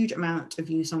a huge amount of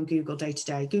use on Google day to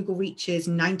day. Google reaches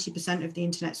 90% of the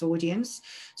internet's audience.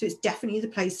 So it's definitely the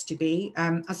place to be.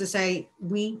 As I say,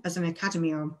 we as an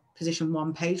academy are position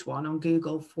 1, page 1 on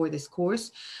Google for this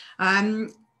course.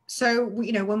 So,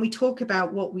 you know, when we talk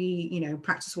about what we, you know,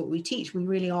 practice what we teach, we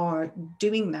really are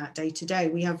doing that day to day.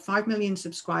 We have 5 million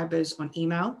subscribers on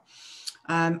email.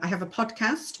 I have a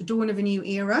podcast, Dawn of a New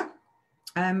Era.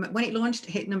 When it launched,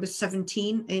 it hit number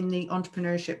 17 in the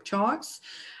entrepreneurship charts.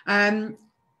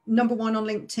 Number 1 on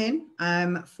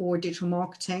LinkedIn for digital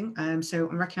marketing. So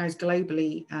I'm recognized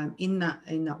globally in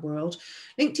that world.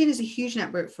 LinkedIn is a huge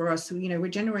network for us. So, you know,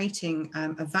 we're generating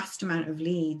a vast amount of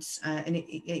leads, and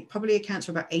it probably accounts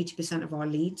for about 80% of our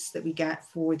leads that we get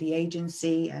for the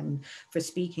agency and for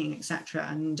speaking, etc.,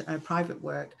 and private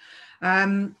work.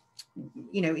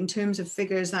 you know, in terms of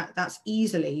figures, that's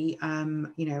easily,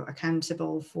 you know,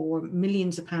 accountable for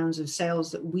millions of pounds of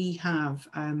sales that we have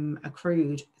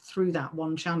accrued through that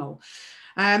one channel.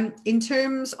 In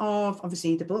terms of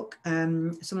obviously the book,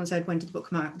 someone said, when did the book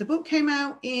come out? The book came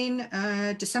out in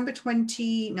December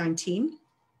 2019.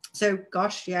 So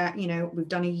gosh, yeah, you know, we've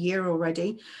done a year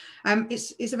already.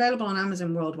 It's available on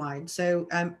Amazon worldwide. So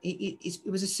it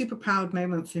was a super proud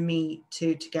moment for me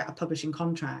to get a publishing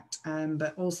contract,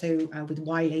 but also with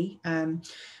Wiley,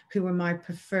 who were my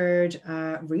preferred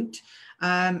route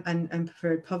and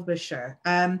preferred publisher.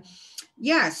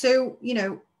 Yeah, so, you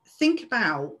know, think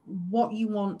about what you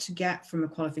want to get from a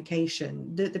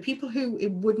qualification. The people who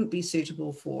it wouldn't be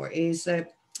suitable for is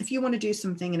that if you want to do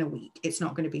something in a week, it's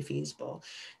not going to be feasible.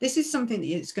 This is something that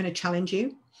is going to challenge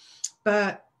you,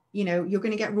 but you know, you're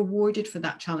going to get rewarded for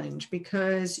that challenge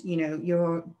because, you know,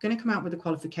 you're going to come out with a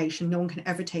qualification. No one can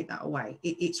ever take that away.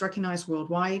 It's recognized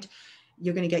worldwide.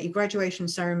 You're going to get your graduation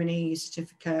ceremony, your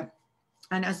certificate.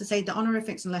 And as I say, the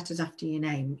honorifics and letters after your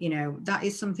name, you know, that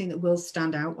is something that will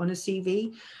stand out on a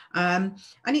CV. And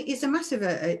it's a massive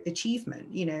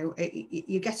achievement. You know,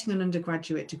 you're getting an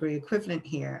undergraduate degree equivalent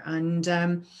here. And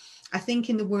I think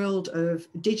in the world of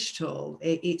digital,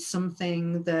 it's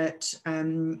something that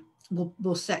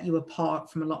will set you apart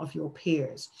from a lot of your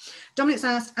peers. Dominic's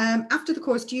asked, after the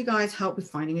course, do you guys help with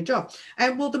finding a job?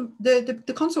 Well,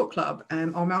 the Consort Club,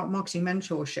 our marketing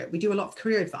mentorship, we do a lot of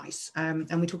career advice,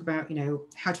 and we talk about, you know,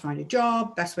 how to find a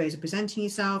job, best ways of presenting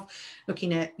yourself,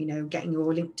 looking at, you know, getting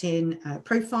your LinkedIn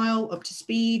profile up to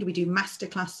speed. We do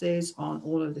masterclasses on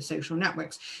all of the social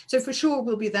networks. So for sure,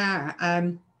 we'll be there.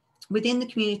 Within the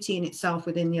community in itself,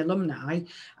 within the alumni,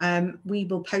 we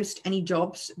will post any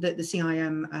jobs that the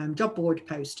CIM job board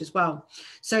post as well.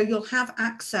 So you'll have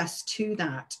access to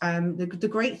that. The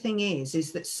great thing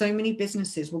is that so many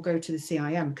businesses will go to the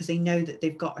CIM because they know that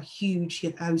they've got a huge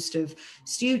host of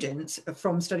students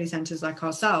from study centres like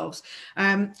ourselves.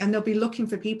 And they'll be looking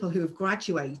for people who have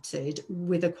graduated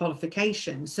with a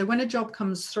qualification. So when a job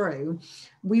comes through,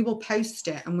 we will post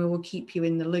it and we will keep you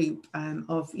in the loop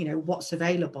of, you know, what's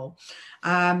available.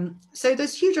 So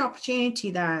there's huge opportunity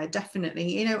there,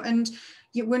 definitely, you know, and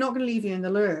we're not going to leave you in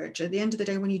the lurch. At the end of the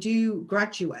day, when you do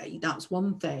graduate, that's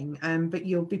one thing, but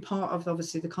you'll be part of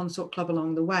obviously the Consort Club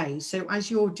along the way. So as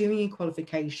you're doing your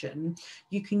qualification,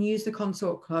 you can use the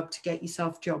Consort Club to get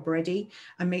yourself job ready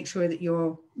and make sure that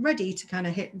you're ready to kind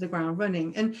of hit the ground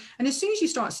running. And as soon as you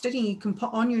start studying, you can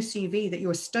put on your CV that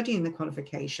you're studying the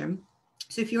qualification.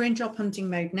 So if you're in job hunting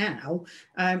mode now,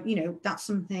 you know, that's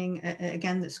something,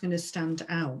 again, that's going to stand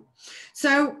out.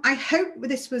 So I hope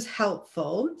this was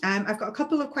helpful. I've got a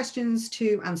couple of questions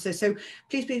to answer. So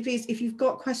please, if you've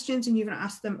got questions and you've not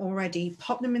asked them already,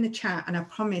 pop them in the chat and I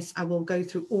promise I will go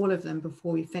through all of them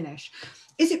before we finish.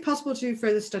 Is it possible to do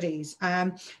further studies?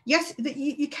 Yes,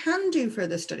 you can do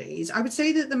further studies. I would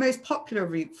say that the most popular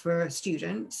route for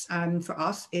students, for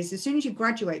us, is as soon as you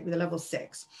graduate with a level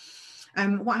 6.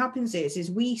 What happens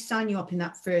is we sign you up in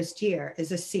that first year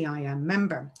as a CIM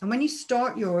member. And when you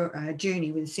start your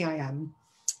journey with CIM,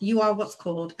 you are what's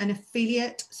called an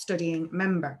affiliate studying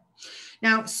member.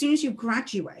 Now, as soon as you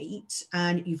graduate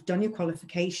and you've done your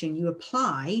qualification, you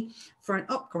apply for an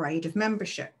upgrade of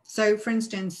membership. So for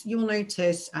instance, you'll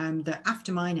notice that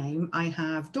after my name, I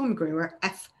have Dawn McGrewer,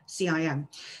 FCIM.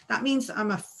 That means that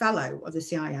I'm a fellow of the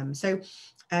CIM. So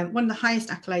one of the highest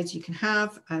accolades you can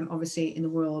have, obviously, in the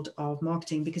world of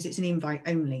marketing, because it's an invite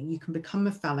only. You can become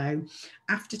a fellow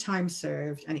after time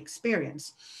served and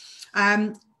experience.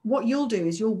 What you'll do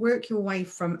is you'll work your way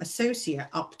from associate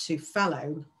up to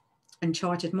fellow and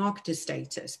chartered marketer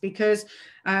status, because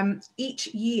each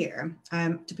year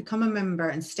to become a member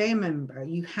and stay a member,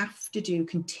 you have to do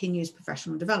continuous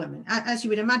professional development. As you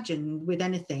would imagine with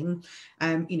anything,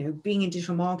 you know, being in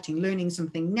digital marketing, learning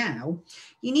something now,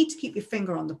 you need to keep your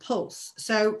finger on the pulse.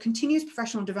 So continuous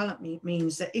professional development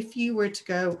means that if you were to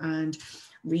go and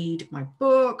read my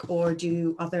book or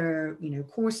do other, you know,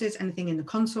 courses, anything in the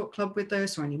Consort Club with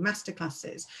us or any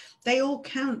masterclasses, they all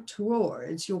count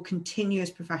towards your continuous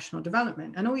professional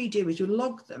development. And all you do is you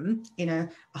log them in a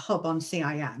hub on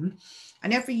CIM.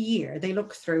 And every year they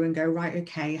look through and go, right,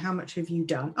 okay, how much have you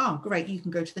done? Oh, great, you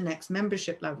can go to the next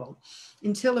membership level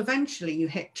until eventually you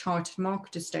hit chartered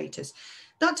marketer status.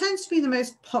 That tends to be the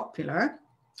most popular,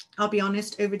 I'll be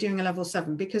honest, over doing a level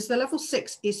 7, because the level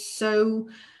 6 is so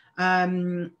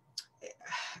you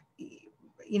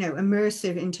know,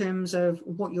 immersive in terms of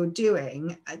what you're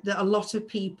doing, that a lot of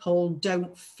people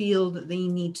don't feel that they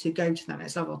need to go to that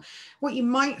next level. What you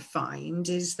might find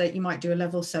is that you might do a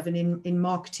level 7 in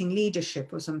marketing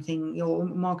leadership or something, or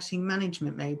marketing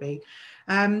management maybe.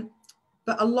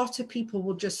 but a lot of people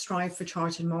will just strive for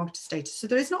chartered marketer status. So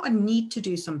there is not a need to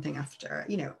do something after,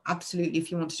 you know, absolutely,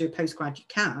 if you want to do a postgrad, you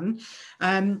can,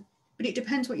 but it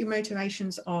depends what your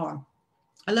motivations are.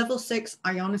 A level 6,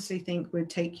 I honestly think would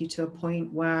take you to a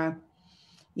point where,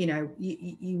 you know,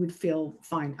 you would feel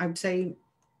fine. I would say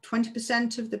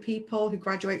 20% of the people who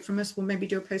graduate from us will maybe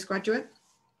do a postgraduate.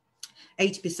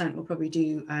 80% will probably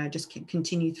do just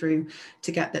continue through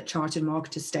to get that chartered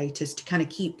marketer status to kind of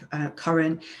keep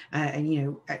current, and you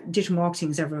know, digital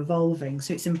marketing is ever evolving,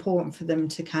 so it's important for them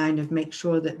to kind of make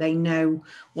sure that they know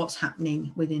what's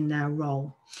happening within their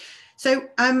role. So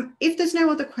if there's no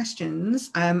other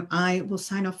questions, I will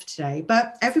sign off today.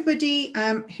 But everybody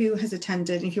who has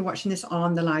attended, if you're watching this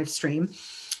on the live stream,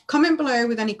 comment below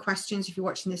with any questions if you're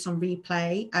watching this on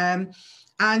replay.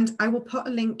 And I will put a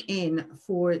link in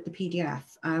for the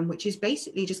PDF, which is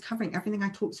basically just covering everything I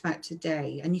talked about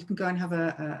today. And you can go and have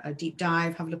a deep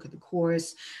dive, have a look at the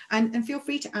course, and feel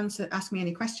free to ask me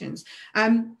any questions.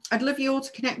 I'd love you all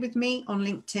to connect with me on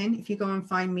LinkedIn. If you go and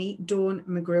find me, Dawn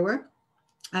McGrewer.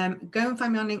 Go and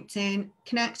find me on LinkedIn,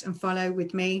 connect and follow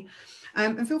with me,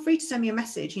 and feel free to send me a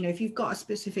message. You know, if you've got a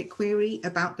specific query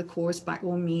about the course, by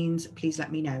all means, please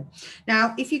let me know.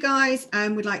 Now, if you guys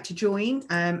would like to join,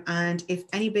 and if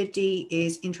anybody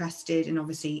is interested in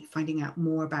obviously finding out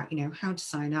more about, you know, how to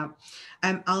sign up,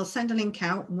 I'll send a link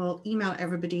out and we'll email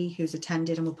everybody who's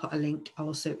attended, and we'll put a link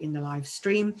also in the live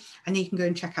stream, and then you can go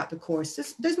and check out the course.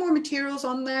 There's more materials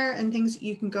on there and things that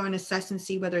you can go and assess and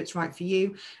see whether it's right for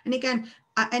you. And again,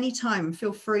 at any time,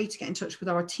 feel free to get in touch with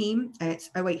our team. It's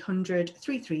 0800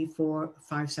 334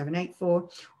 5784,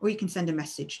 or you can send a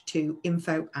message to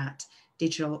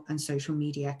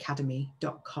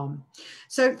info@digitalandsocialmediaacademy.com.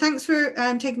 So thanks for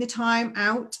taking the time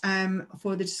out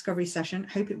for the discovery session.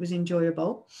 Hope it was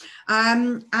enjoyable.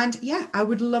 And yeah, I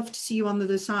would love to see you on the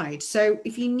other side. So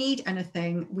if you need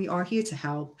anything, we are here to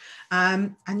help.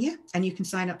 And yeah, and you can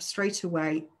sign up straight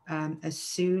away. As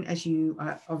soon as you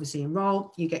obviously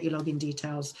enroll, you get your login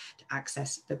details to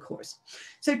access the course.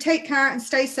 So take care and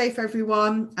stay safe,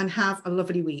 everyone, and have a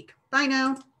lovely week. Bye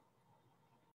now.